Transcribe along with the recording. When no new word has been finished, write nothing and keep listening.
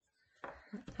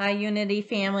Hi, Unity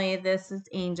family. This is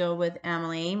Angel with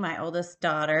Emily, my oldest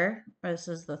daughter. This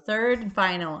is the third and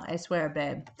final, I swear,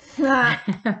 babe,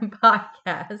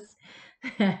 podcast.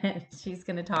 She's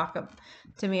going to talk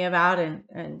to me about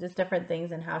and just different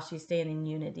things and how she's staying in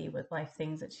unity with life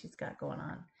things that she's got going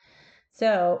on.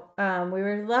 So we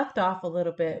were left off a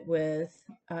little bit with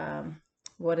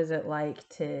what is it like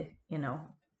to,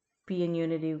 be in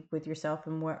unity with yourself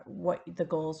and what the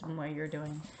goals and what you're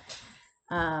doing.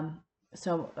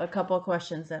 So a couple of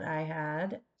questions that I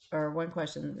had, or one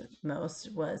question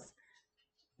most, was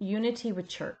unity with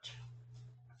church.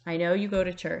 I know you go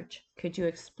to church. Could you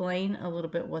explain a little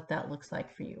bit what that looks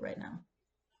like for you right now?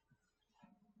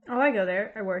 Oh, I go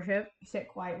there. I worship, sit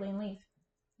quietly, and leave.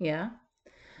 Yeah,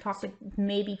 Talk to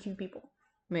maybe 2 people.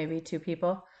 maybe 2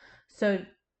 people. So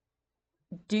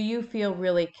do you feel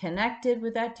really connected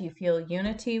with that? Do you feel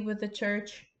unity with the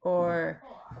church, or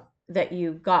that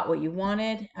you got what you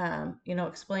wanted?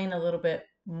 Explain a little bit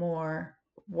more.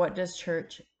 What does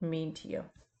church mean to you?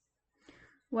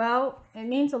 Well, it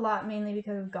means a lot mainly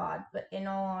because of God, but in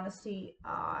all honesty,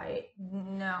 I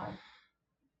know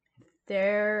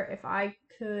if I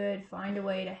could find a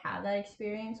way to have that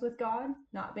experience with God,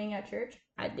 not being at church,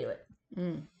 I'd do it.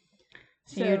 Mm.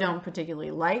 So you don't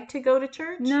particularly like to go to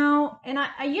church? No, and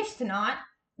I used to not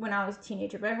when I was a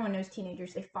teenager, but everyone knows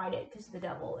teenagers, they fight it because of the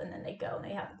devil, and then they go and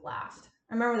they have a blast.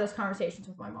 I remember those conversations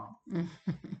with my mom.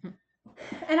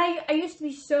 And I used to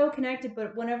be so connected,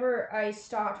 but whenever I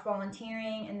stopped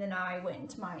volunteering and then I went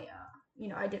into my,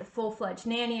 I did a full-fledged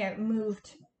nanny, I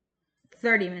moved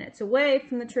 30 minutes away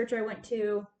from the church I went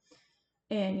to,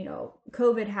 and,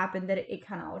 COVID happened, that it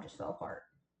kind of all just fell apart.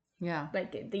 Yeah.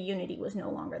 Like, the unity was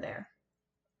no longer there.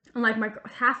 And, like,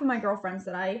 half of my girlfriends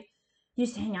that I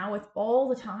used to hang out with all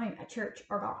the time at church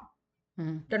are gone.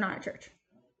 Mm-hmm. They're not at church.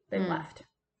 They left.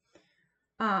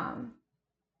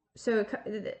 So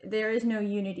there is no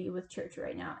unity with church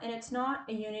right now, and it's not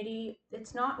a unity.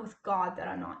 It's not with God that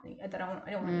I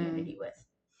don't want unity with.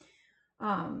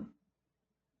 I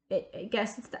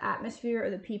guess it's the atmosphere or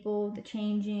the people, the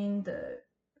changing, the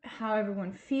how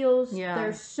everyone feels. Yeah.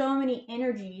 There's so many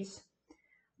energies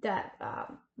that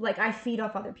like I feed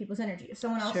off other people's energy. If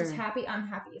someone else is happy, I'm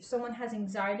happy. If someone has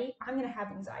anxiety, I'm gonna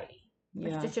have anxiety.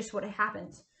 Yeah. It's just what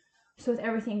happens. So with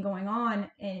everything going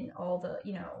on and all the,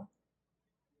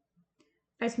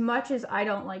 as much as I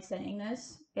don't like saying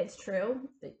this, it's true.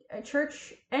 A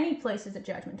church, any place is a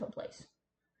judgmental place.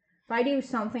 If I do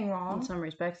something wrong, in some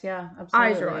respects, yeah, absolutely.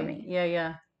 Eyes are on me.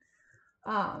 Yeah.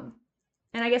 And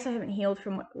I guess I haven't healed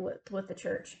from with the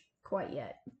church quite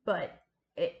yet, but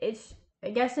it's I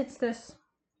guess it's this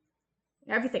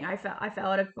everything I fell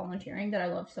out of volunteering that I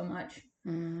love so much.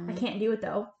 Mm-hmm. I can't do it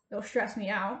though. It'll stress me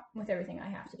out with everything I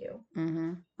have to do.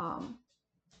 Mm-hmm.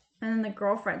 And then the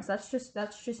girlfriends, that's just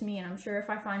me, and I'm sure if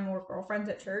I find more girlfriends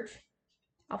at church,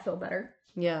 I'll feel better.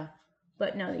 Yeah.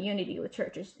 But no, the unity with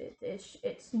church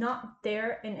it's not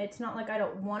there, and it's not like I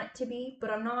don't want it to be,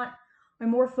 but I'm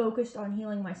more focused on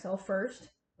healing myself first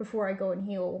before I go and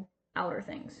heal outer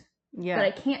things. Yeah. That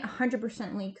I can't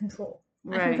 100% control.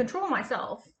 Right. I can control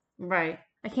myself. Right.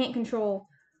 I can't control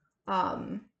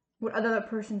what another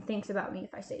person thinks about me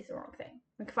if I say the wrong thing.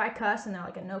 Like if I cuss and they're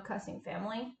like a no cussing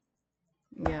family,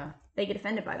 yeah, they get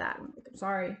offended by that. I'm like, I'm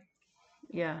sorry.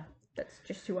 Yeah. That's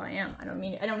just who I am. I don't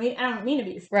mean to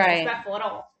be disrespectful at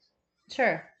all.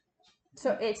 Sure.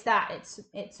 So it's that.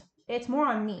 It's more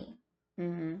on me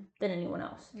than anyone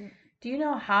else. Do you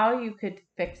know how you could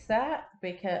fix that?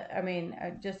 Because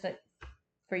just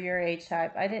for your age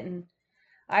type,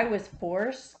 I was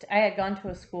forced. I had gone to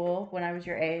a school when I was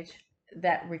your age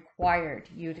that required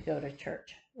you to go to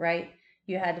church, right?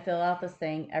 You had to fill out this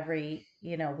thing every,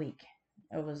 week.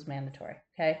 It was mandatory.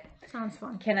 Okay. Sounds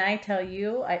fun. Can I tell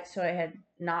you? I had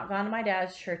not gone to my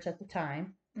dad's church at the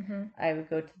time. Mm-hmm. I would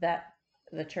go to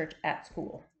the church at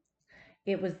school.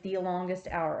 It was the longest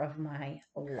hour of my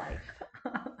life.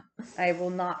 I will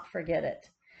not forget it.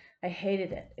 I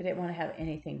hated it. I didn't want to have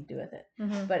anything to do with it.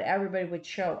 Mm-hmm. But everybody would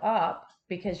show up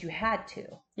because you had to.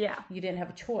 Yeah. You didn't have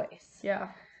a choice.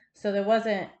 Yeah. So there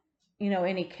wasn't,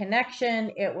 any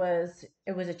connection. It was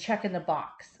a check in the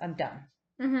box. I'm done.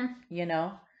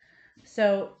 Mm-hmm.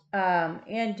 So,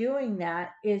 in doing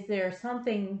that, is there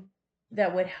something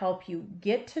that would help you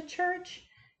get to church?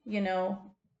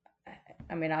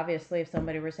 Obviously, if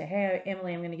somebody were to say, "Hey,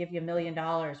 Emily, I'm going to give you $1 million,"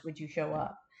 would you show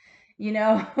up?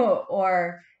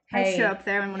 Or hey, I show up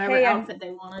there in whatever outfit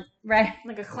they wanted, right?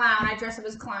 Like a clown. I dress up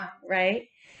as a clown, right?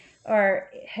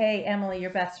 Or, "Hey, Emily, your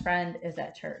best friend is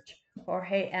at church," or,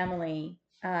 "Hey, Emily,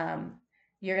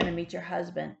 you're going to meet your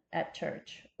husband at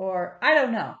church," or I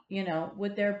don't know.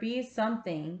 Would there be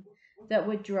something that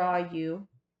would draw you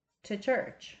to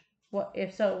church? What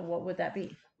if so? What would that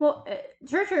be? Well,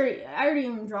 church. I already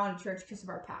am drawn to church because of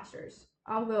our pastors.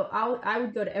 I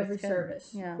would go to every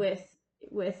service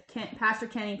with Pastor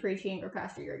Kenny preaching or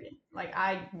Pastor Jurgen. Like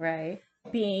I'd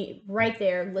be right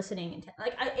there listening and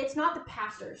it's not the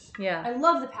pastors. Yeah, I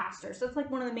love the pastors. That's like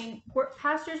one of the main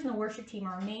pastors, and the worship team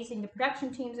are amazing. The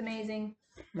production team's amazing.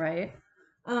 Right.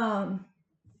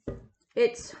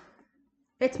 It's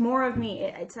more of me.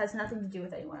 It has nothing to do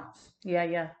with anyone else.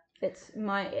 Yeah. It's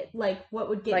what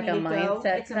would get me to go.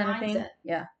 It's a mindset. Thing?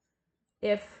 Yeah.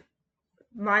 If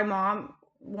my mom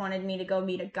wanted me to go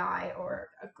meet a guy or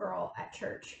a girl at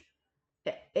church,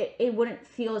 it wouldn't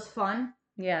feel as fun.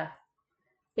 Yeah.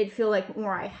 It'd feel like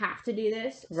more I have to do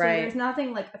this. Right. So there's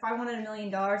nothing like if I wanted $1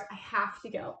 million, I have to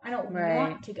go. I don't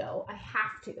want to go. I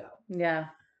have to go. Yeah.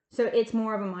 So it's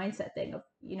more of a mindset thing of,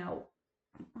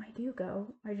 I do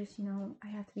go. I just, I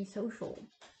have to be social.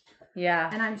 Yeah.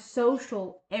 And I'm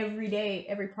social every day,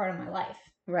 every part of my life.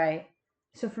 Right.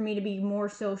 So for me to be more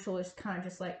social is kind of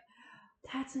just like,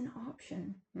 that's an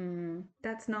option. Mm-hmm.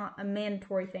 That's not a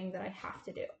mandatory thing that I have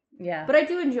to do. Yeah. But I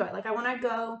do enjoy it. Like I want to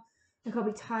go, like I'll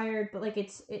be tired, but like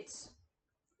it's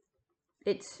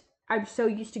I'm so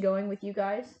used to going with you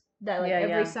guys that like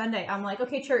every Sunday I'm like,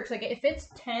 okay, church, like if it's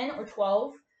 10 or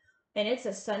 12 and it's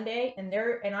a Sunday and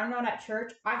I'm not at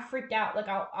church, I freaked out. Like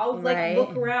I'll like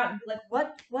look around and be like,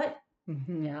 what?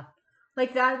 Yeah.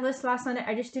 Like that last Sunday,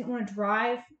 I just didn't want to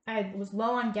drive. I was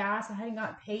low on gas. I hadn't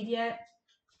gotten paid yet.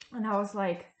 And I was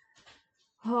like,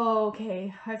 oh,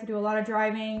 okay, I have to do a lot of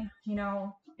driving, I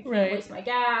can't waste my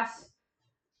gas.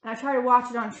 And I tried to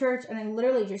watch it on church, and I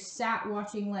literally just sat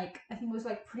watching, like, I think it was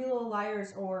like Pretty Little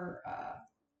Liars or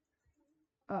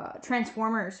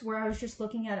Transformers, where I was just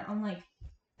looking at it. I'm like,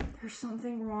 there's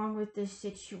something wrong with this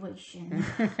situation.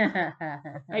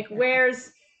 Like,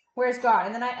 where's God?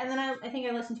 And then I think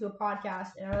I listened to a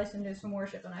podcast, and I listened to some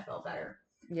worship, and I felt better.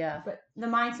 Yeah. But the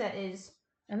mindset is...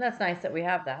 And that's nice that we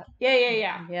have that.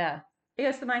 Yeah. Yeah.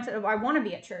 It's the mindset of I want to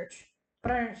be at church,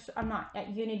 but I'm not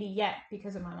at unity yet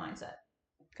because of my mindset.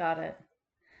 Got it.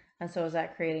 And so is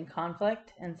that creating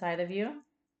conflict inside of you?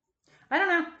 I don't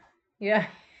know. Yeah.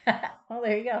 Well,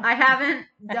 there you go. I haven't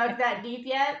dug that deep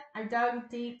yet. I've dug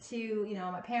deep to,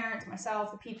 my parents,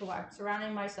 myself, the people I'm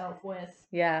surrounding myself with.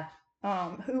 Yeah.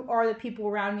 Who are the people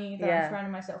around me that I'm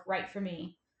surrounding myself right for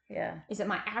me? Yeah. Is it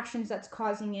my actions that's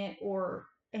causing it, or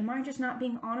am I just not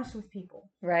being honest with people?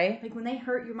 Right. Like when they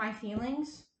hurt my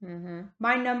feelings, mm-hmm.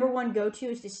 my number one go-to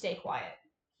is to stay quiet.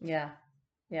 Yeah.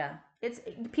 Yeah.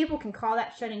 People can call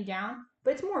that shutting down,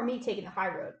 but it's more me taking the high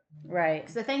road. Right.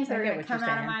 Because the things that are going to come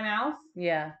out of my mouth,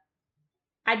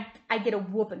 I get a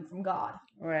whooping from God.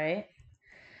 Right.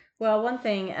 Well, one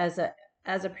thing as a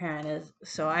parent is,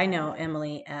 so I know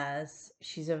Emily as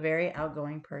she's a very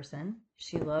outgoing person.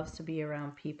 She loves to be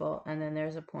around people, and then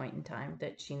there's a point in time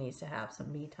that she needs to have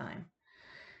some me time.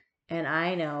 And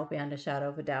I know beyond a shadow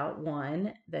of a doubt,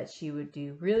 one, that she would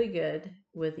do really good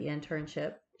with the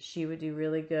internship. She would do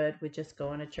really good with just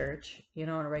going to church, on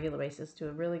a regular basis, do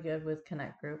really good with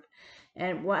Connect Group.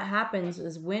 And what happens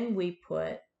is when we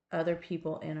put other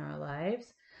people in our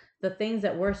lives, the things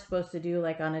that we're supposed to do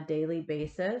like on a daily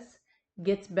basis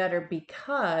gets better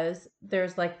because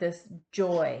there's like this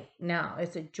joy now.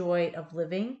 It's a joy of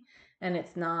living, and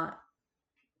it's not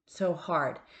so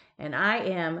hard. And I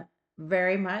am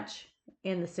very much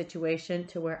in the situation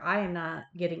to where I am not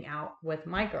getting out with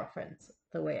my girlfriends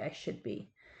the way I should be.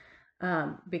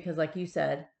 Because like you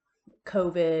said,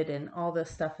 COVID and all this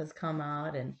stuff has come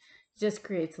out and just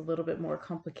creates a little bit more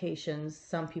complications.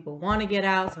 Some people want to get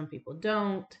out, some people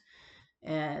don't,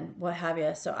 and what have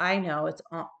you. So I know it's,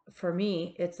 for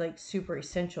me, it's like super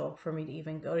essential for me to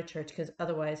even go to church, because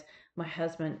otherwise my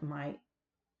husband might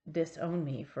disown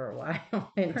me for a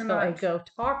while until I go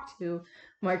talk to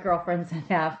my girlfriends and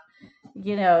have,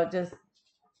 just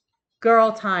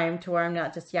girl time to where I'm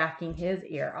not just yakking his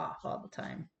ear off all the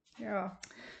time. Yeah.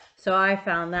 So I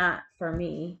found that for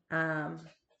me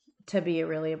to be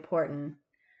really important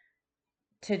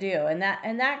to do. And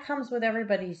that comes with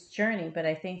everybody's journey. But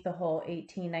I think the whole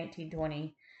 18, 19,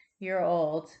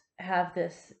 20-year-olds have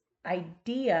this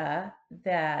idea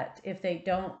that if they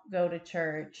don't go to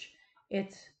church,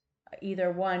 it's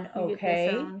either one,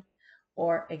 okay,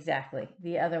 or exactly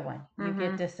the other one. You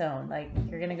get disowned. Like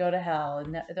you're going to go to hell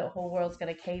and the whole world's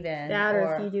going to cave in. That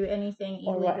or if you do anything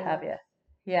illegal. Or what have you.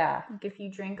 Yeah. Like if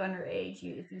you drink underage,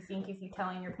 if you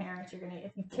telling your parents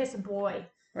if you kiss a boy,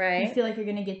 right, you feel like you're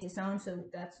gonna get disowned. So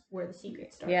that's where the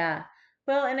secret starts. Yeah.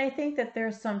 Well, and I think that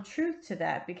there's some truth to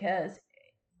that because,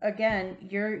 again,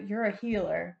 you're a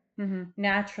healer. Mm-hmm.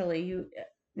 Naturally, you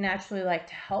naturally like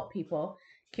to help people,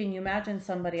 can you imagine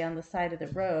somebody on the side of the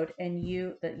road and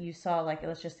you saw, like,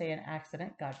 let's just say an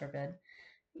accident, God forbid,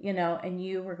 and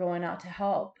you were going out to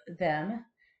help them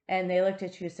and they looked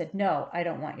at you and said, "No, I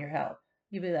don't want your help."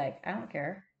 You'd be like, "I don't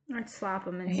care." I'd slap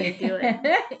them and say, "Do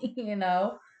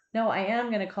it." No, I am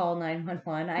going to call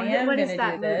 911. I am What going is to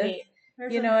that do this. movie?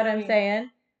 There's You a know what I'm movie. saying?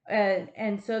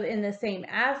 And so in the same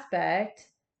aspect,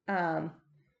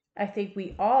 I think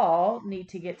we all need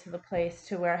to get to the place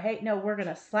to where, hey, no, we're going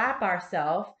to slap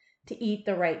ourselves to eat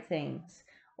the right things,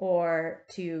 or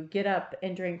to get up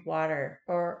and drink water,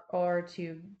 or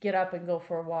to get up and go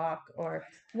for a walk, or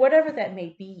whatever that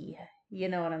may be. You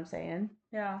know what I'm saying?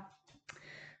 Yeah.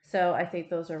 So I think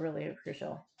those are really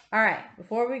crucial. All right,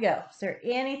 before we go, is there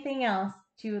anything else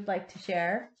you would like to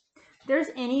share? There's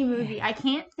any movie. I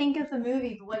can't think of the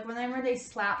movie, but like whenever they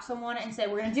slap someone and say,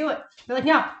 "We're going to do it," they're like,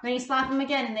 "No." And then you slap them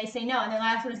again and they say no. And the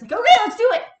last one is like, "Okay, let's do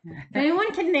it." If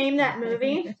anyone can name that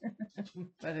movie,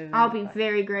 I'll be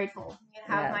very grateful. You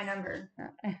can have my number.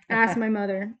 Ask my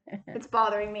mother. It's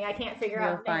bothering me. I can't figure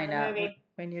out the name of the movie.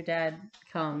 When your dad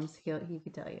comes, he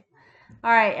can tell you.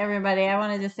 All right, everybody. I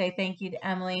wanted to say thank you to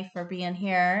Emily for being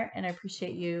here, and I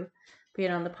appreciate you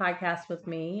being on the podcast with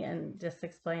me and just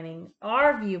explaining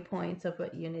our viewpoints of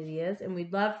what unity is. And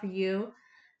we'd love for you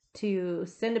to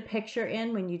send a picture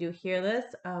in when you do hear this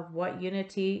of what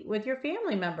unity with your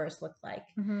family members look like.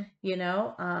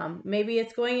 Maybe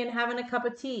it's going and having a cup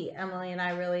of tea. Emily and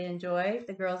I really enjoy,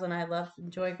 the girls and I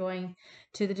enjoy going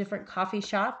to the different coffee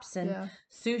shops and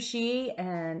sushi,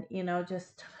 and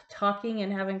just talking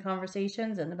and having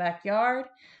conversations in the backyard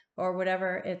or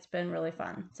whatever. It's been really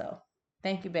fun. So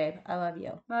thank you, babe. I love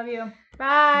you. Love you.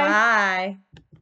 Bye. Bye.